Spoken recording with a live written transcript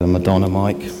The Madonna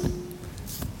mic.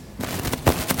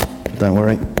 Don't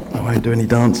worry, I won't do any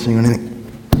dancing or anything.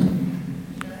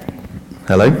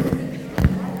 Hello?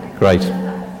 Great.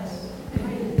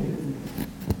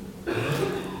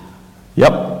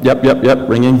 Yep,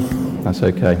 ringing. That's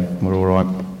okay, we're all right.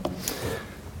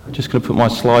 I'm just going to put my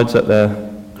slides up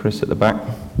there, Chris, at the back.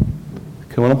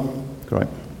 Come on, great.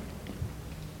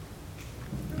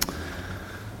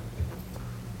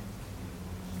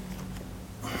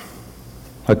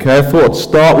 Okay, I thought I'd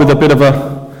start with a bit of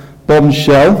a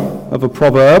bombshell of a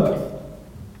proverb.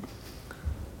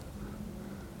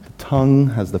 The tongue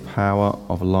has the power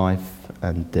of life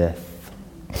and death.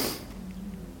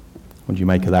 What do you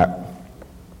make of that?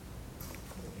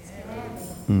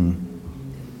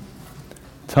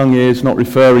 Tongue is not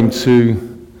referring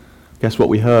to, guess what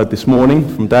we heard this morning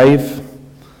from Dave,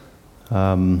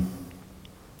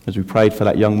 as we prayed for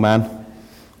that young man.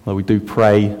 Well, we do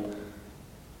pray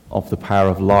of the power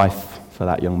of life for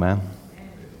that young man.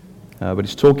 But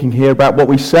it's talking here about what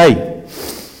we say.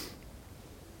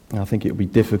 I think it would be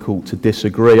difficult to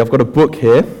disagree. I've got a book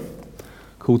here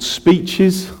called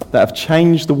Speeches That Have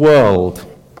Changed the World.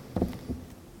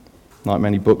 Like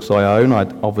many books I own, I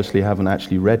obviously haven't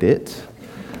actually read it.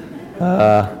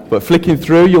 But flicking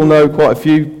through, you'll know quite a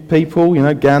few people,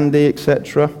 Gandhi,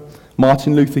 etc.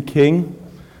 Martin Luther King,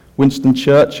 Winston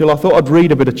Churchill. I thought I'd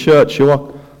read a bit of Churchill. I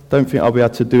don't think I'll be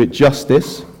able to do it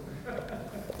justice.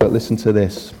 But listen to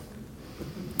this.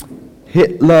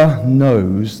 Hitler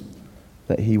knows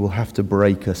that he will have to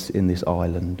break us in this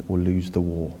island or lose the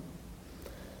war.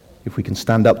 If we can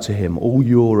stand up to him, all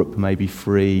Europe may be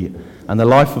free, and the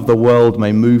life of the world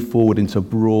may move forward into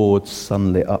broad,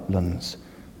 sunlit uplands.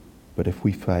 But if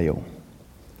we fail,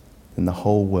 then the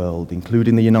whole world,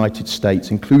 including the United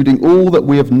States, including all that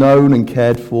we have known and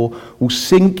cared for, will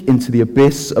sink into the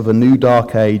abyss of a new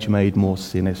dark age made more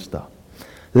sinister.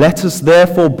 Let us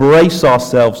therefore brace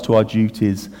ourselves to our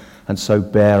duties and so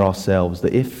bear ourselves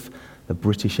that if the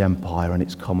British Empire and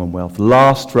its Commonwealth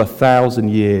last for 1,000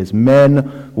 years,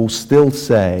 men will still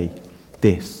say,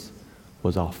 this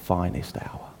was our finest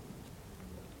hour.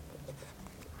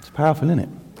 It's powerful, isn't it?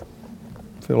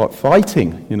 I feel like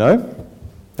fighting,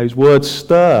 Those words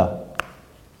stir.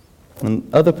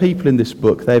 And other people in this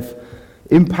book, they've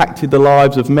impacted the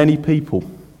lives of many people.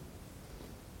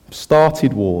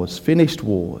 Started wars, finished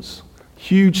wars,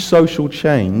 huge social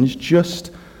change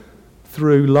just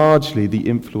through largely the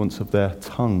influence of their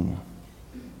tongue,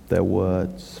 their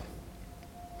words.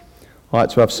 I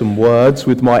had to have some words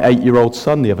with my 8-year-old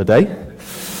son the other day.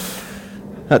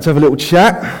 Had to have a little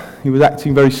chat. He was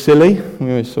acting very silly. We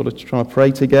were sort of trying to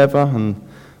pray together and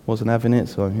wasn't having it,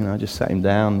 so I just sat him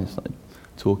down and started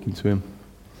talking to him.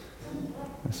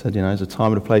 I said, there's a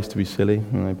time and a place to be silly,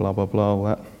 blah, blah, blah, all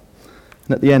that.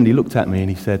 And at the end, he looked at me and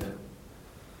he said,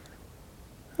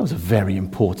 that was a very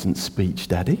important speech,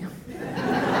 Daddy.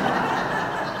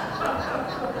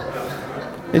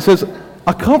 He says,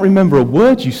 I can't remember a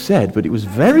word you said, but it was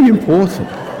very important.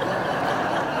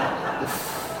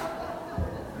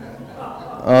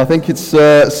 I think it's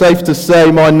safe to say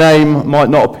my name might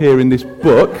not appear in this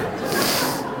book.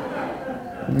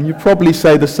 You probably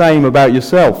say the same about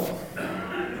yourself.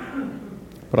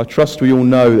 But I trust we all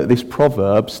know that this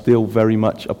proverb still very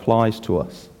much applies to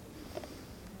us.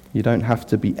 You don't have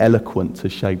to be eloquent to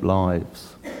shape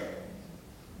lives.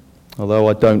 Although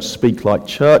I don't speak like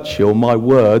Churchill, my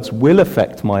words will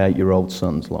affect my 8-year-old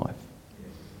son's life.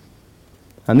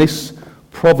 And this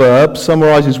proverb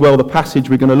summarizes well the passage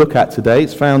we're going to look at today.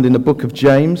 It's found in the book of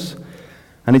James,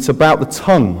 and it's about the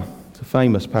tongue. It's a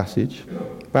famous passage,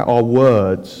 about our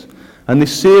words. And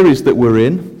this series that we're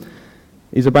in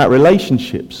is about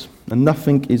relationships, and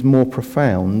nothing is more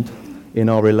profound in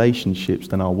our relationships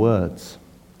than our words.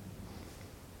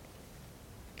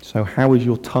 So how is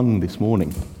your tongue this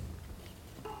morning?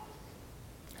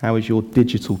 How has your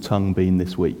digital tongue been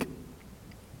this week?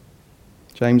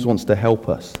 James wants to help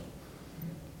us.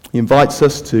 He invites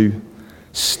us to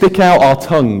stick out our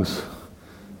tongues.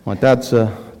 My dad's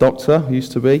a doctor,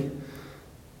 used to be.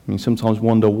 You sometimes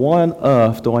wonder, why on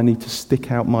earth do I need to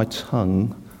stick out my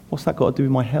tongue? What's that got to do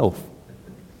with my health?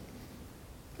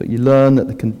 But you learn that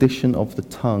the condition of the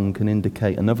tongue can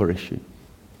indicate another issue.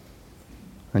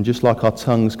 And just like our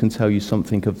tongues can tell you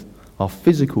something of our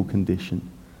physical condition,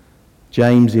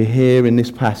 James here in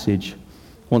this passage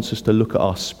wants us to look at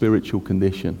our spiritual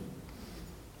condition.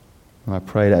 And I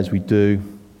pray that as we do,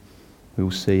 we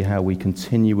will see how we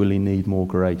continually need more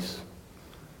grace,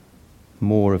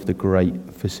 more of the great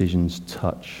physician's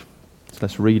touch. So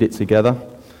let's read it together.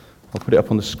 I'll put it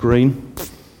up on the screen.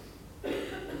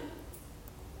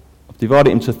 I've divided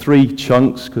it into 3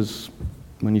 chunks because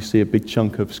when you see a big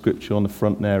chunk of scripture on the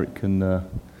front there, it can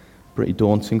pretty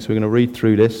daunting. So we're going to read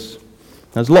through this.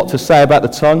 There's a lot to say about the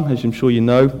tongue, as I'm sure you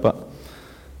know, but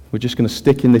we're just going to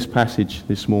stick in this passage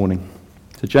this morning.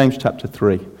 So James chapter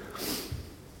 3.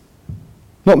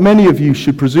 Not many of you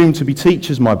should presume to be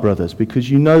teachers, my brothers, because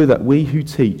you know that we who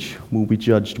teach will be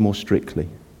judged more strictly.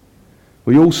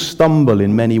 We all stumble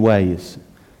in many ways.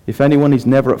 If anyone is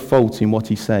never at fault in what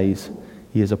he says,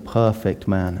 he is a perfect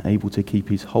man, able to keep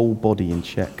his whole body in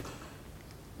check.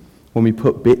 When we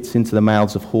put bits into the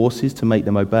mouths of horses to make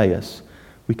them obey us,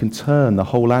 we can turn the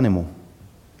whole animal.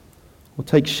 Or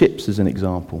take ships as an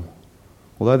example.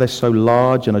 Although they're so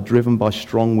large and are driven by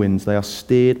strong winds, they are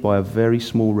steered by a very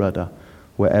small rudder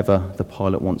wherever the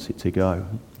pilot wants it to go.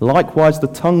 Likewise, the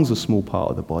tongue's a small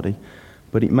part of the body,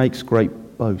 but it makes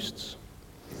great boasts.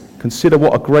 Consider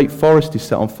what a great forest is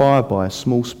set on fire by a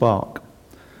small spark.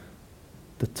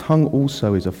 The tongue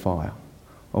also is a fire,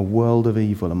 a world of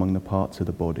evil among the parts of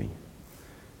the body.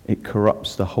 It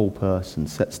corrupts the whole person,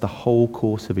 sets the whole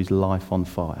course of his life on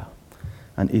fire,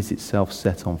 and is itself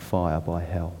set on fire by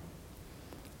hell.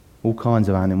 All kinds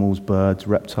of animals, birds,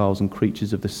 reptiles, and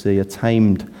creatures of the sea are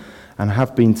tamed and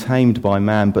have been tamed by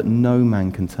man, but no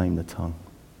man can tame the tongue.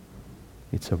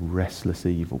 It's a restless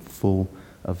evil, full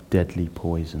of deadly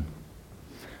poison.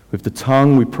 With the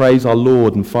tongue we praise our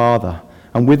Lord and Father,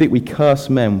 and with it we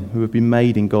curse men who have been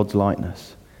made in God's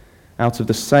likeness. Out of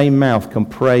the same mouth come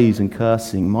praise and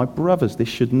cursing. My brothers, this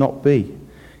should not be.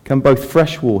 Can both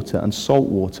fresh water and salt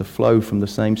water flow from the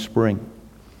same spring?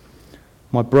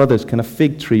 My brothers, can a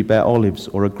fig tree bear olives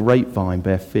or a grapevine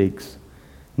bear figs?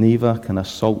 Neither can a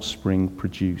salt spring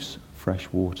produce fresh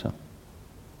water.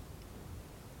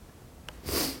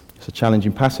 It's a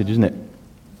challenging passage, isn't it?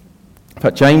 In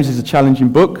fact, James is a challenging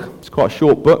book. It's quite a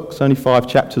short book. It's only 5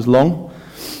 chapters long.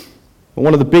 But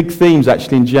one of the big themes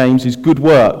actually in James is good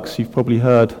works. You've probably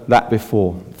heard that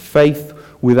before. Faith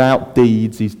without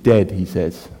deeds is dead, he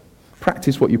says.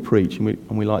 Practice what you preach, and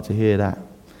we like to hear that.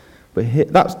 But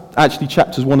that's actually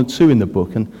chapters 1 and 2 in the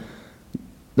book, and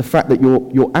the fact that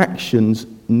your actions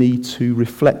need to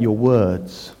reflect your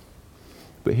words.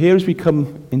 But here as we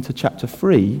come into chapter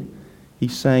 3,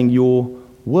 he's saying your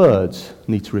words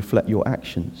need to reflect your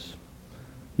actions.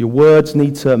 Your words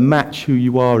need to match who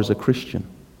you are as a Christian.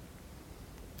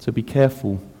 So be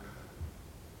careful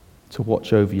to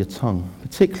watch over your tongue,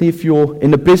 particularly if you're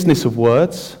in the business of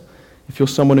words, if you're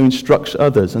someone who instructs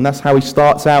others. And that's how he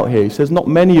starts out here. He says, not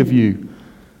many of you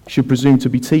should presume to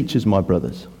be teachers, my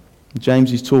brothers.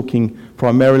 James is talking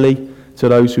primarily to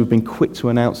those who have been quick to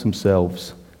announce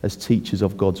themselves as teachers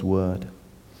of God's word.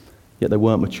 Yet they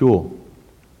weren't mature.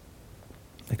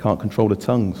 They can't control their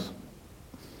tongues,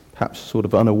 perhaps sort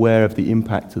of unaware of the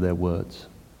impact of their words.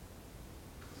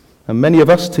 And many of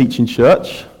us teach in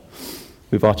church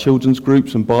with our children's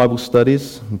groups and Bible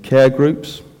studies and care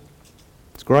groups.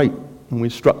 It's great. And we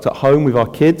instruct at home with our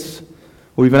kids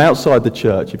or even outside the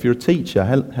church. If you're a teacher,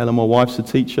 Helen, my wife's a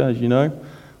teacher, as you know.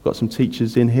 We've got some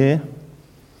teachers in here,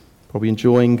 probably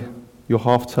enjoying your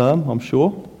half term, I'm sure.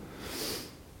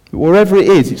 But wherever it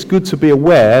is, it's good to be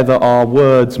aware that our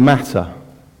words matter.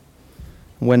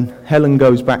 And when Helen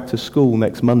goes back to school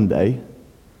next Monday,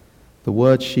 the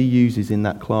words she uses in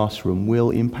that classroom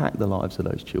will impact the lives of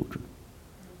those children.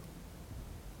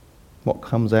 What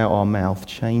comes out our mouth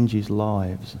changes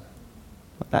lives.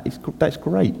 That's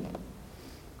great.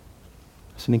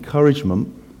 It's an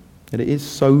encouragement, and it is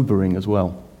sobering as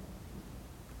well.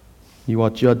 You are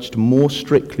judged more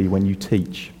strictly when you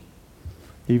teach.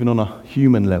 Even on a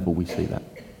human level we see that.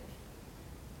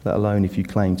 Let alone if you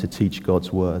claim to teach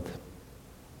God's word.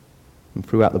 And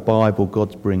throughout the Bible,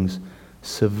 God brings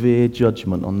severe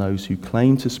judgment on those who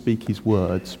claim to speak his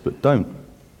words but don't.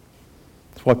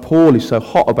 That's why Paul is so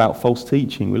hot about false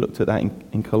teaching. We looked at that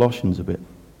in Colossians a bit.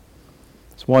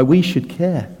 That's why we should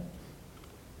care.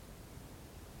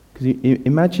 Because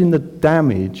imagine the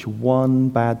damage one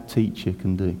bad teacher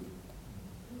can do.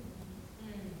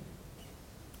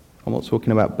 I'm not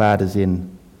talking about bad as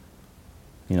in,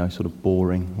 sort of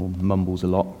boring or mumbles a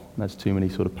lot. There's too many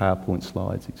sort of PowerPoint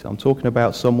slides. I'm talking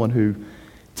about someone who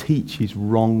teaches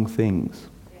wrong things,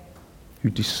 who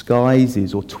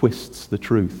disguises or twists the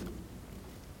truth.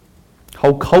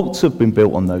 Whole cults have been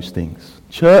built on those things.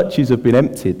 Churches have been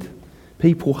emptied.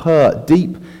 People hurt,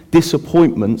 deep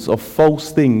disappointments of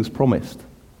false things promised.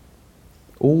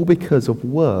 All because of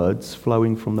words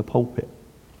flowing from the pulpit.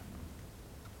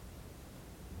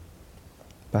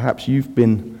 Perhaps you've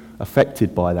been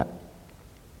affected by that.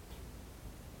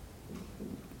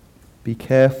 Be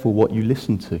careful what you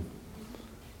listen to.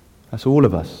 That's all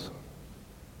of us.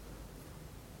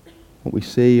 What we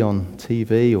see on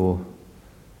TV or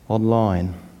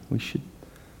online. We should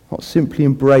not simply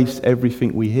embrace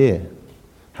everything we hear,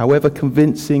 however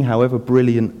convincing, however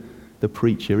brilliant the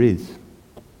preacher is.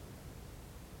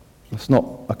 That's not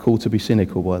a call to be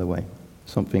cynical, by the way.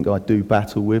 Something I do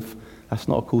battle with. That's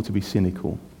not a call to be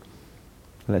cynical.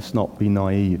 Let's not be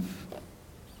naive.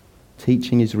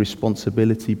 Teaching is a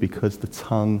responsibility because the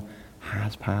tongue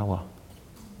has power.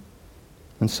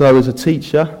 And so as a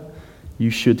teacher, you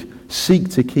should seek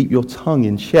to keep your tongue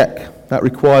in check. That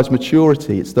requires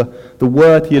maturity. It's the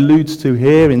word he alludes to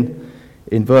here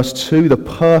in verse 2, the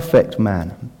perfect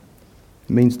man. It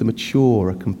means the mature,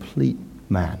 a complete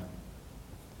man.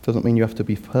 It doesn't mean you have to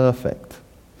be perfect.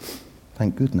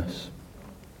 Thank goodness.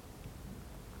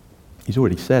 He's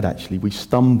already said, actually, we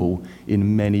stumble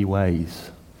in many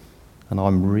ways. And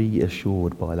I'm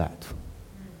reassured by that.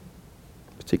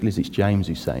 Particularly as it's James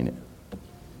who's saying it.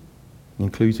 He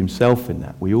includes himself in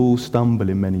that. We all stumble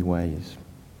in many ways.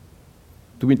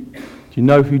 Do you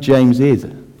know who James is?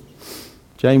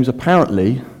 James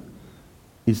apparently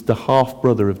is the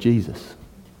half-brother of Jesus.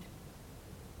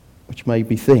 Which made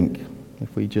me think,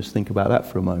 if we just think about that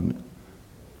for a moment,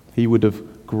 he would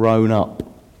have grown up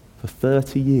for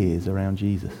 30 years around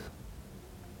Jesus.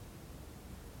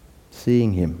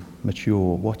 Seeing him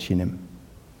mature, watching him.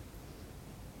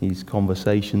 His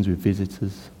conversations with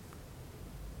visitors.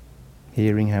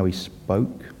 Hearing how he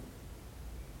spoke.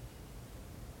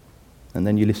 And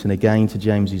then you listen again to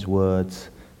James's words,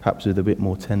 perhaps with a bit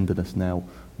more tenderness now.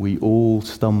 We all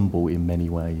stumble in many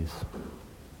ways.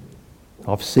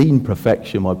 I've seen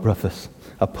perfection, my brothers.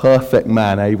 A perfect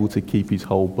man able to keep his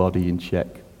whole body in check.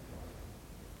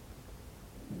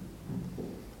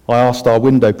 I asked our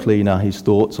window cleaner his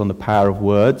thoughts on the power of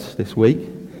words this week.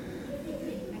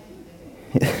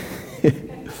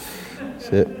 That's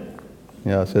it.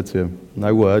 Yeah, I said to him,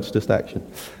 no words, just action.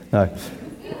 No.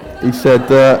 He said,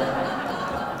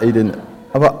 he didn't.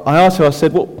 I asked him, I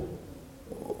said, what?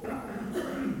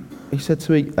 He said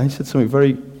something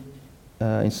very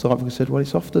insightful. He said, well,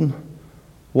 it's often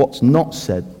what's not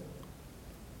said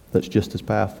that's just as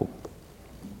powerful.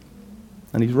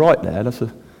 And he's right there. That's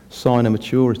a sign of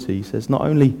maturity. He says, not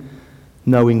only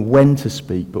knowing when to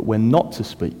speak, but when not to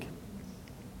speak.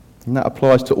 And that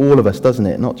applies to all of us, doesn't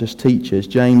it? Not just teachers.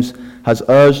 James has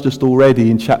urged us already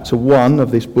in chapter 1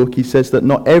 of this book. He says that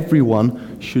not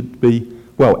everyone should be,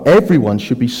 everyone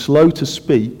should be slow to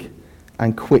speak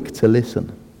and quick to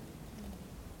listen.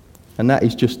 And that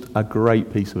is just a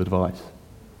great piece of advice.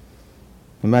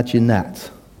 Imagine that.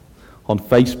 On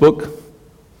Facebook,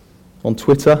 on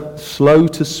Twitter, slow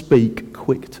to speak,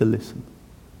 quick to listen.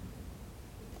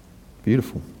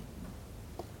 Beautiful.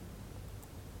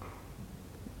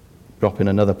 Drop in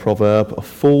another proverb. A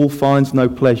fool finds no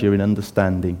pleasure in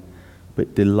understanding,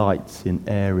 but delights in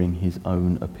airing his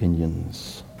own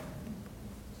opinions.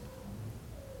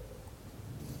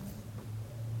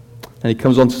 And he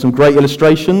comes on to some great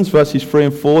illustrations, verses 3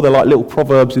 and 4. They're like little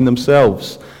proverbs in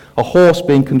themselves. A horse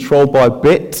being controlled by a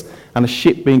bit, and a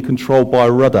ship being controlled by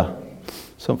a rudder.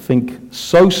 Something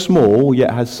so small,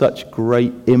 yet has such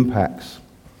great impacts.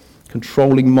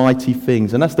 Controlling mighty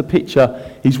things. And that's the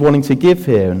picture he's wanting to give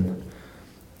here. And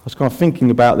I was kind of thinking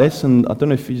about this, and I don't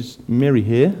know if is Miri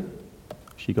here.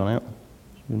 Has she gone out?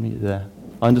 She's there.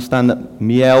 I understand that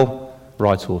Miel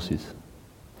rides horses.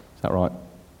 Is that right?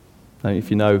 Now, if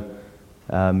you know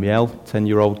Miel,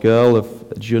 10-year-old girl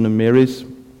of Jun and Miri's,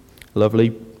 lovely,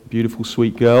 beautiful,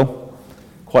 sweet girl,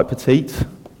 quite petite.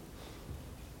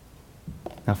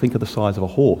 Now think of the size of a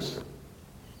horse,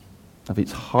 of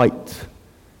its height,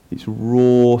 its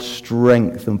raw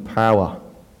strength and power.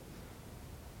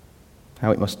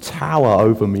 How it must tower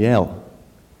over Miel.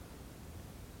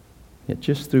 Yet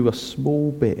just through a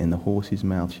small bit in the horse's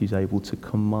mouth, she's able to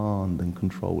command and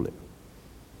control it.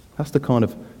 That's the kind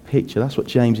of picture, that's what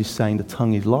James is saying the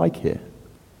tongue is like here.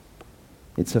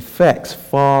 Its effects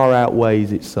far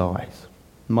outweighs its size.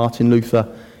 Martin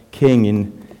Luther King,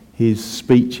 in his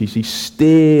speeches, he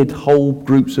steered whole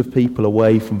groups of people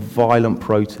away from violent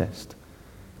protest,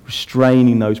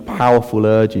 restraining those powerful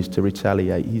urges to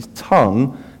retaliate. His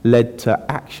tongue led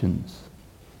to actions.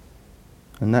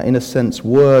 And that, in a sense,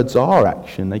 words are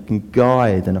action. They can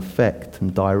guide and affect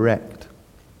and direct.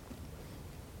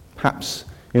 Perhaps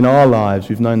in our lives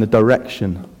we've known the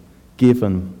direction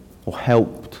given or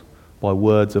helped by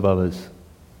words of others.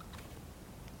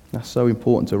 That's so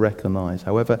important to recognize.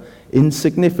 However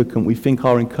insignificant we think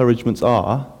our encouragements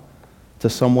are to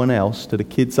someone else, to the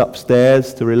kids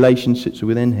upstairs, to relationships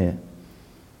within here,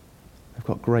 they've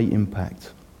got great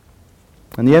impact.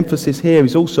 And the emphasis here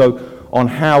is also on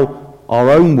how our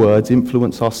own words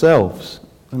influence ourselves.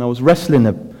 And I was wrestling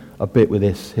a bit with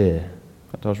this here.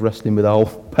 I was wrestling with the whole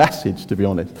passage, to be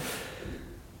honest.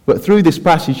 But through this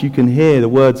passage, you can hear the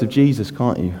words of Jesus,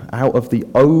 can't you? Out of the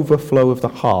overflow of the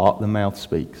heart, the mouth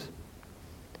speaks.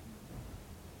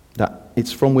 That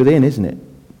it's from within, isn't it?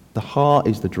 The heart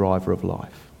is the driver of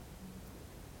life.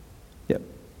 Yet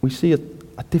we see a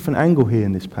different angle here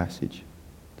in this passage.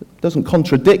 It doesn't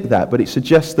contradict that, but it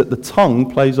suggests that the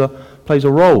tongue plays a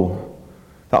role.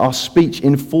 That our speech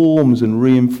informs and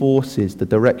reinforces the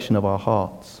direction of our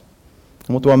hearts.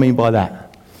 And what do I mean by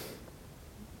that?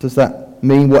 Does that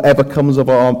mean whatever comes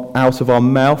out of our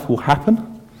mouth will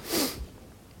happen?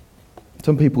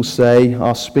 Some people say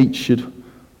our speech should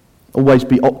always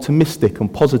be optimistic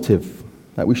and positive,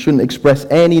 that we shouldn't express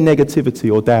any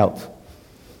negativity or doubt.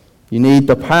 You need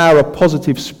the power of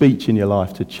positive speech in your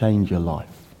life to change your life.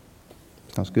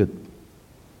 Sounds good,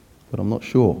 but I'm not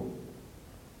sure.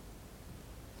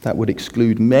 That would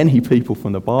exclude many people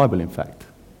from the Bible, in fact.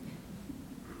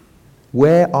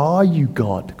 Where are you,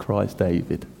 God? Cries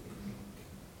David.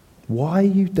 Why are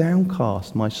you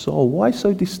downcast, my soul? Why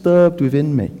so disturbed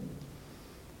within me?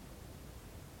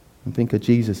 And think of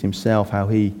Jesus himself, how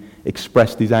he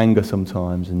expressed his anger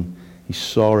sometimes and his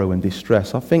sorrow and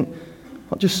distress. I think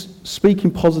not just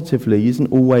speaking positively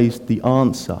isn't always the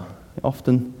answer. It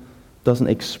often doesn't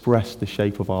express the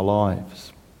shape of our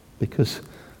lives because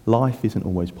life isn't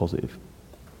always positive.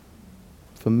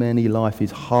 For many, life is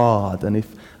hard, and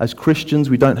if as Christians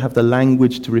we don't have the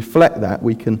language to reflect that,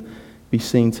 we can be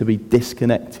seen to be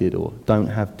disconnected or don't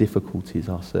have difficulties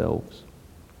ourselves.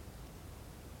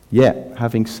 Yet,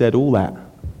 having said all that,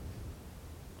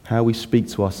 how we speak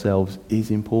to ourselves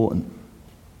is important.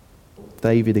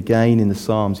 David, again in the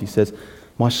Psalms, he says,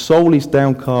 "My soul is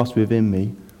downcast within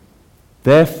me,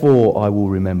 therefore I will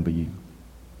remember you.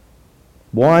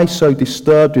 Why so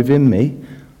disturbed within me?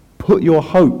 Put your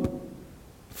hope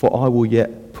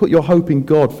in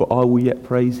God, for I will yet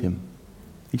praise him."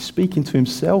 He's speaking to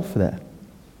himself there.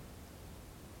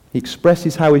 He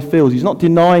expresses how he feels. He's not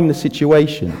denying the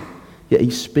situation, yet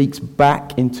he speaks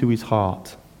back into his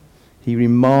heart. He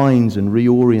reminds and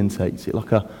reorientates it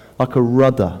like a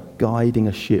rudder guiding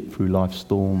a ship through life's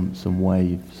storms and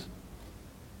waves.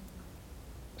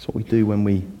 That's what we do when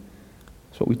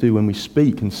we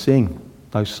speak and sing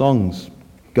those songs.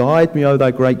 Guide me, O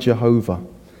thou great Jehovah.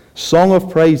 Song of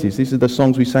praises. These are the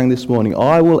songs we sang this morning.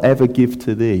 I will ever give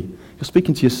to thee. You're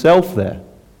speaking to yourself there.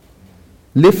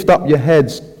 Lift up your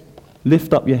heads,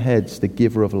 the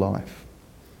giver of life.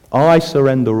 I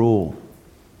surrender all.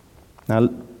 Now,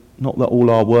 not that all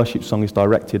our worship song is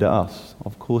directed at us.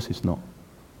 Of course it's not.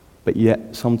 But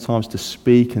yet, sometimes to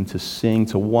speak and to sing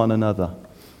to one another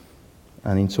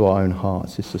and into our own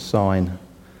hearts, it's a sign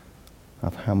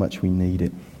of how much we need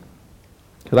it.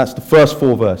 So that's the first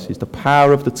 4 verses, the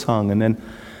power of the tongue. And then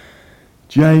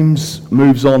James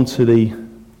moves on to the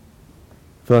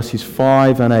verses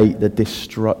 5 and 8, the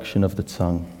destruction of the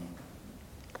tongue.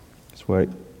 That's where it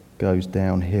goes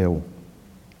downhill.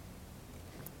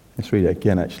 Let's read it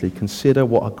again, actually. Consider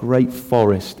what a great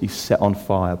forest is set on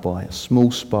fire by a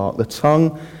small spark. The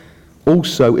tongue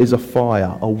also is a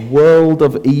fire, a world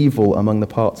of evil among the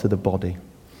parts of the body.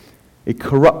 It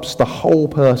corrupts the whole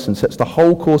person, sets the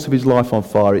whole course of his life on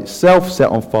fire, itself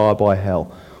set on fire by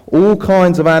hell. All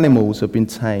kinds of animals have been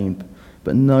tamed,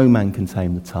 but no man can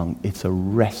tame the tongue. It's a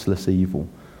restless evil,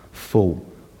 full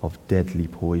of deadly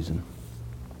poison.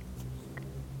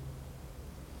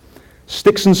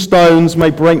 Sticks and stones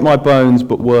may break my bones,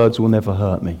 but words will never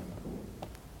hurt me.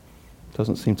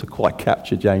 Doesn't seem to quite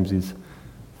capture James's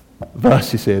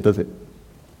verses here, does it?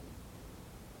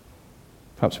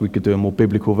 Perhaps we could do a more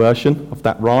biblical version of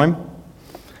that rhyme.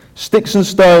 Sticks and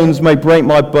stones may break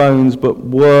my bones, but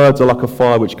words are like a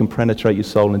fire which can penetrate your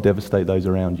soul and devastate those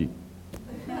around you.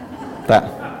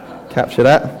 Capture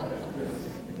that?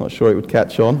 Not sure it would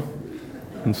catch on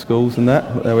in schools and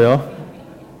that, but there we are.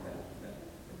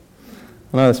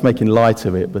 I know that's making light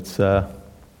of it, but some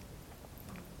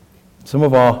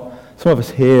of us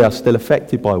here are still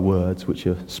affected by words which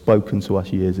are spoken to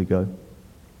us years ago.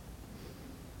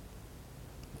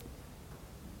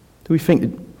 Do we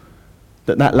think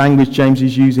that language James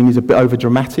is using is a bit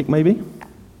overdramatic, maybe?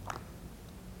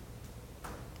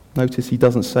 Notice he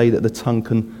doesn't say that the tongue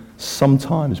can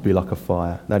sometimes be like a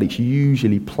fire, that it's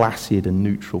usually placid and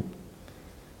neutral.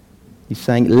 He's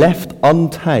saying, left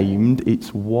untamed,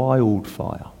 it's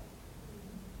wildfire.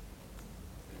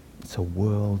 It's a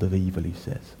world of evil, he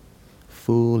says,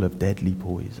 full of deadly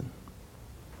poison.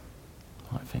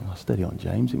 I think, steady on,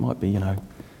 James. It might be,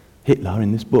 Hitler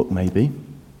in this book, maybe.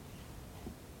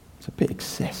 It's a bit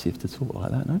excessive to talk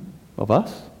like that, no? Of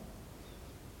us.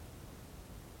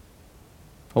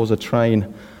 I was on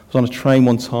a train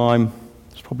one time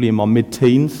I was probably in my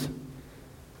mid-teens.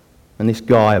 And this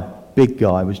guy, a big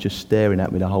guy, was just staring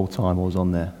at me the whole time I was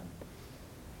on there.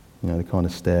 You know, the kind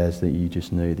of stares that you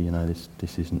just knew that, you know,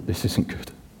 this isn't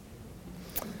good.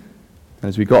 And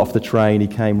as we got off the train, he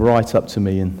came right up to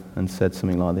me and said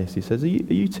something like this. He says, are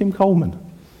you Tim Coleman?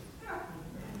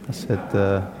 I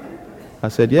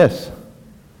said, yes.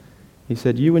 He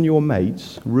said, you and your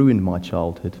mates ruined my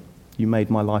childhood. You made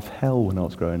my life hell when I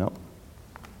was growing up.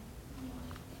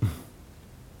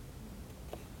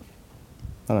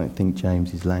 I don't think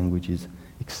James's language is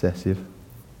excessive.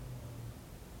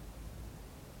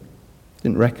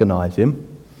 Didn't recognise him.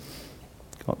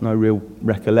 Got no real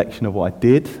recollection of what I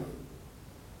did.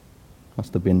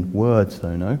 Must have been words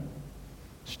though, no?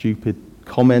 Stupid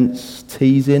comments,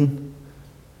 teasing,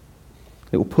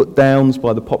 little put-downs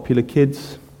by the popular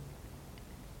kids.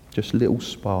 Just little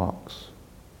sparks.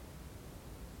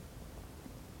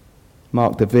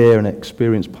 Mark DeVere, an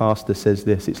experienced pastor, says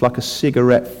this: it's like a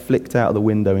cigarette flicked out of the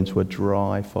window into a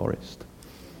dry forest.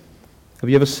 Have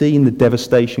you ever seen the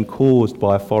devastation caused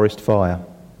by a forest fire?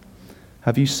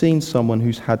 Have you seen someone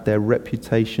who's had their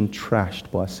reputation trashed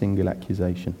by a single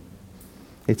accusation?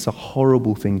 It's a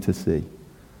horrible thing to see.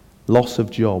 Loss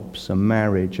of jobs, a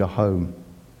marriage, a home.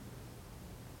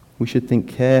 We should think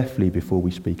carefully before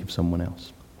we speak of someone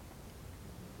else.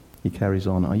 He carries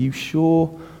on. Are you sure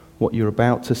what you're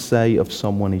about to say of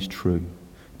someone is true?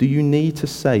 Do you need to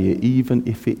say it even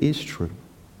if it is true?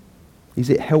 Is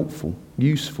it helpful,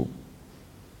 useful?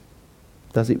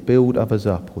 Does it build others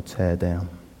up or tear down?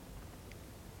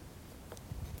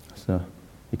 That's an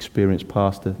experienced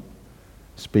pastor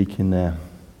speaking there.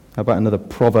 How about another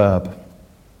proverb?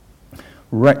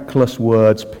 Reckless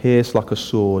words pierce like a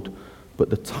sword, but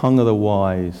the tongue of the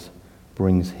wise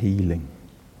brings healing.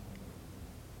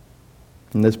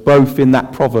 And there's both in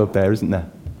that proverb there, isn't there?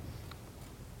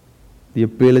 The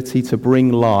ability to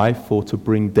bring life or to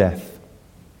bring death.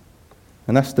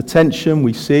 And that's the tension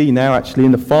we see now actually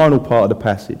in the final part of the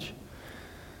passage.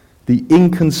 The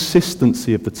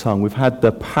inconsistency of the tongue. We've had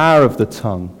the power of the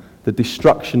tongue, the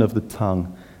destruction of the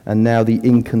tongue, and now the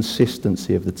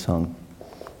inconsistency of the tongue.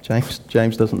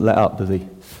 James doesn't let up, does he?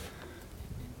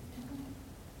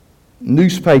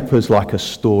 Newspapers like a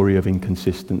story of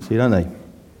inconsistency, don't they?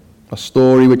 A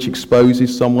story which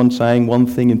exposes someone saying one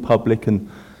thing in public and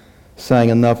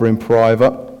saying another in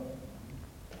private.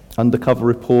 Undercover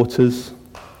reporters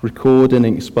recording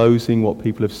and exposing what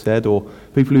people have said, or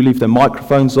people who leave their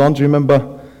microphones on. Do you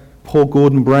remember Paul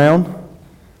Gordon Brown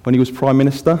when he was Prime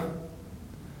Minister?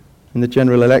 In the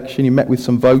general election, he met with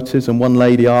some voters and one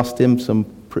lady asked him some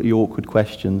pretty awkward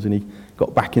questions and he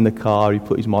got back in the car, he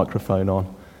put his microphone on.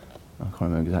 I can't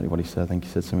remember exactly what he said. I think he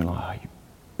said something like, "Oh, you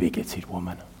bigoted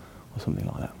woman," or something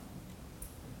like that.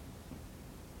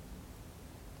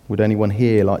 Would anyone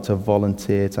here like to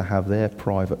volunteer to have their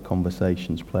private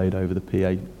conversations played over the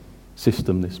PA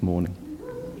system this morning?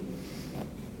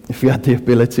 If you had the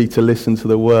ability to listen to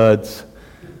the words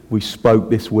we spoke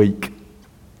this week.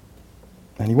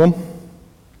 Anyone?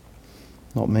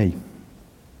 Not me.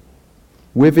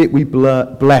 With it we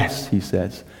bless, he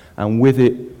says, and with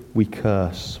it we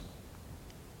curse.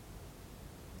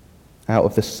 Out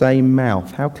of the same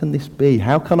mouth. How can this be?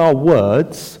 How can our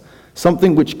words,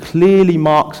 something which clearly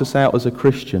marks us out as a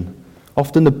Christian,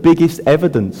 often the biggest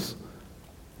evidence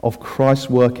of Christ's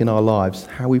work in our lives,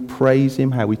 how we praise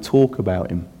him, how we talk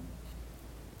about him,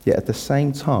 yet at the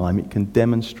same time it can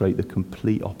demonstrate the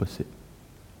complete opposite.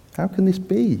 How can this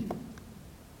be?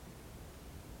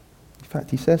 In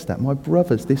fact, he says that, my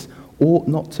brothers, this ought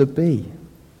not to be.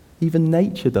 Even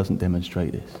nature doesn't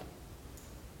demonstrate this.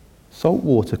 Salt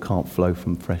water can't flow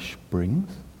from fresh springs.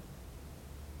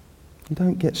 You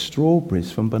don't get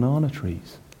strawberries from banana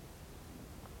trees.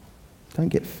 You don't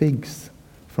get figs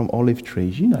from olive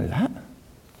trees. You know that.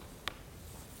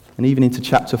 And even into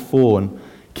chapter 4, and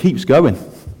keeps going.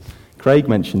 Craig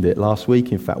mentioned it last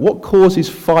week, in fact. What causes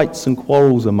fights and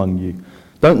quarrels among you?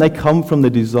 Don't they come from the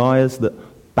desires that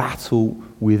battle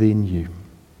within you?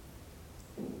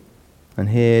 And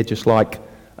here, just like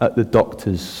at the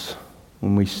doctor's,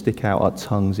 when we stick out our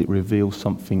tongues, it reveals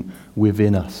something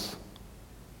within us.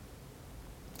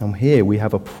 And here we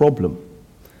have a problem,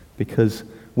 because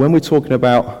when we're talking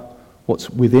about what's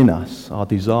within us, our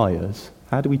desires,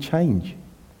 how do we change?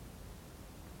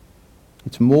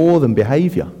 It's more than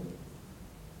behavior.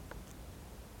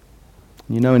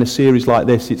 You know, in a series like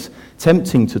this, it's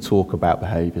tempting to talk about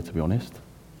behavior, to be honest.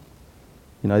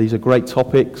 You know, these are great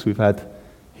topics. We've had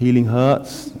healing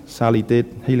hurts. Sally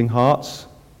did healing hearts.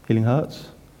 Healing hurts?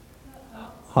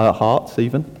 Hearts,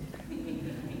 even.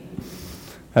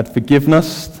 Had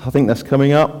forgiveness. I think that's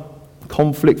coming up.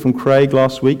 conflict from Craig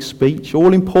last week, speech,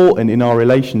 all important in our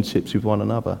relationships with one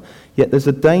another. Yet there's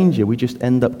a danger we just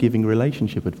end up giving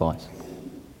relationship advice.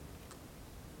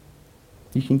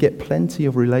 You can get plenty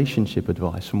of relationship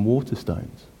advice from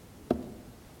Waterstones.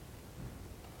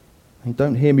 And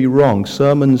don't hear me wrong,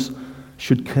 sermons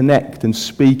should connect and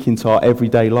speak into our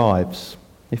everyday lives.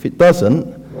 If it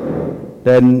doesn't,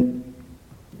 then,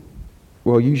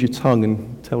 well, use your tongue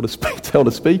and tell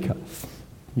the speaker.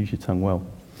 Use your tongue well.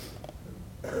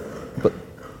 But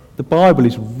the Bible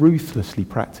is ruthlessly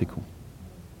practical.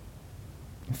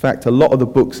 In fact, a lot of the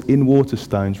books in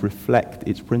Waterstones reflect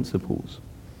its principles.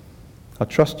 I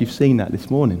trust you've seen that this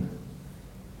morning.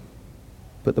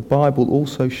 But the Bible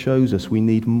also shows us we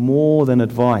need more than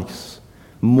advice,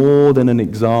 more than an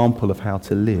example of how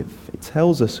to live. It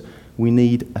tells us we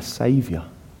need a Saviour.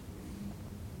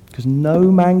 Because no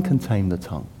man can tame the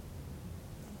tongue.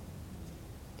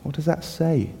 What does that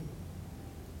say?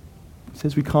 It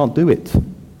says we can't do it.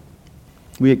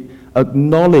 We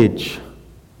acknowledge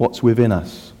what's within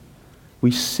us.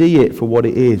 We see it for what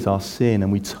it is, our sin,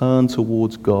 and we turn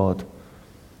towards God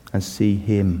and see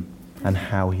Him and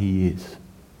how He is.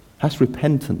 That's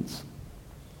repentance.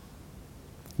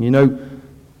 You know,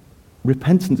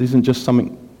 repentance isn't just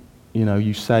something,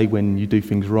 you say when you do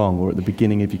things wrong or at the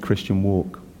beginning of your Christian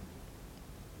walk.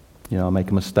 I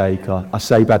make a mistake, I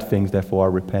say bad things, therefore I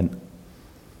repent.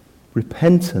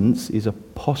 Repentance is a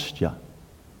posture.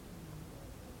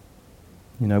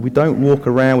 We don't walk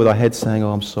around with our heads saying,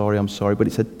 I'm sorry, but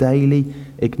it's a daily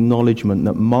acknowledgement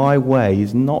that my way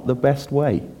is not the best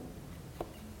way.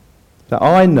 That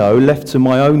I know, left to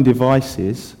my own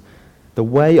devices, the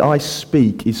way I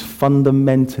speak is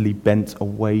fundamentally bent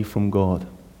away from God.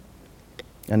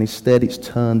 And instead it's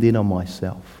turned in on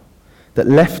myself. That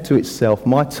left to itself,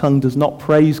 my tongue does not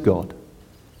praise God.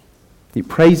 It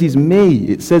praises me.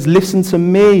 It says, listen to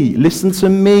me, listen to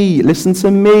me, listen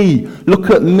to me, look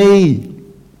at me.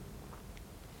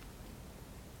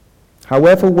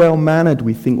 However well-mannered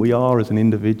we think we are as an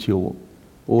individual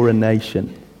or a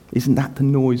nation, isn't that the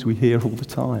noise we hear all the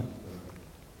time?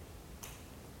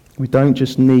 We don't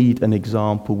just need an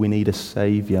example, we need a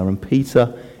Saviour. And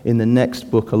Peter, in the next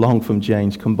book, along from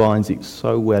James, combines it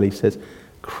so well. He says,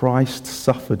 Christ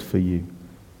suffered for you,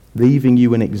 leaving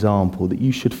you an example that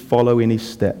you should follow in His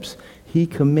steps. He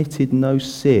committed no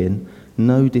sin,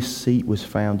 no deceit was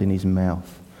found in His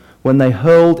mouth. When they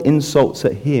hurled insults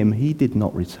at Him, He did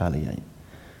not retaliate.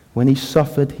 When He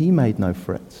suffered, He made no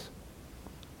threats.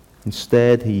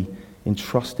 Instead, He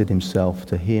entrusted Himself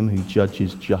to Him who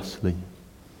judges justly.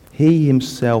 He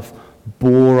Himself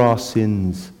bore our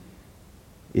sins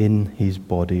in His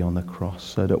body on the cross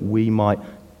so that we might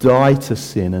die to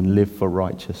sin and live for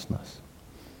righteousness.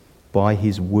 By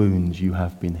His wounds you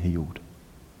have been healed.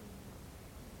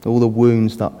 All the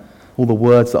words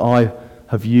that I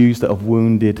have used that have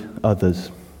wounded others,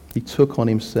 He took on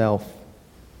Himself.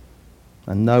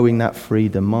 And knowing that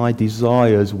freedom, my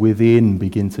desires within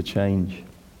begin to change.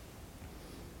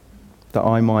 That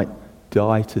I might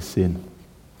die to sin.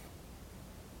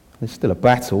 There's still a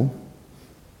battle.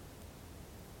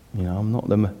 I'm not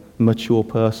the mature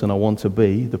person I want to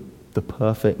be, the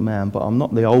perfect man, but I'm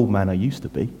not the old man I used to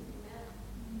be.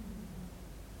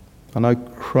 I know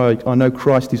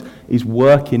Christ is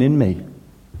working in me.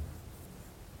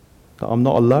 That I'm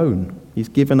not alone. He's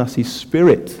given us His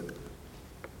Spirit.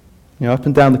 Up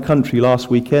and down the country last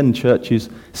weekend, churches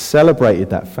celebrated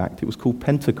that fact. It was called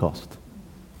Pentecost.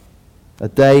 A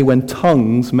day when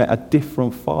tongues met a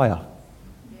different fire.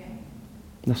 Yeah.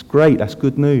 That's great. That's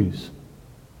good news.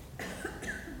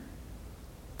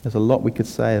 There's a lot we could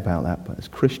say about that, but as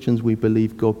Christians, we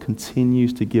believe God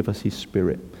continues to give us His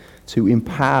Spirit to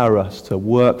empower us, to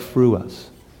work through us,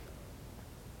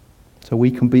 so we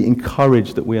can be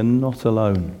encouraged that we are not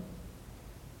alone.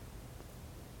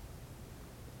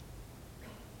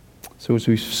 So as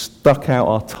we've stuck out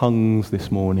our tongues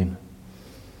this morning,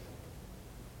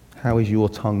 how is your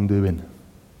tongue doing?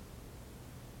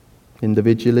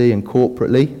 Individually and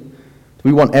corporately? Do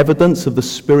we want evidence of the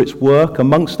Spirit's work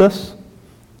amongst us?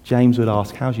 James would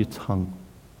ask, how's your tongue?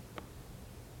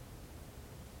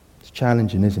 It's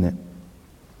challenging, isn't it?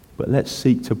 But let's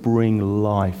seek to bring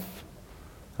life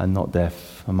and not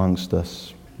death amongst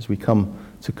us. As we come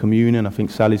to communion, I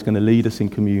think Sally's going to lead us in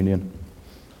communion.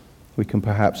 We can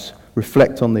perhaps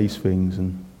reflect on these things,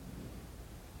 and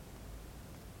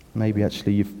maybe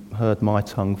actually you've heard my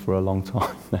tongue for a long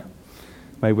time now.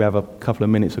 Maybe we have a couple of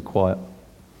minutes of quiet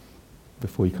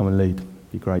before you come and lead.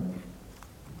 It'd be great.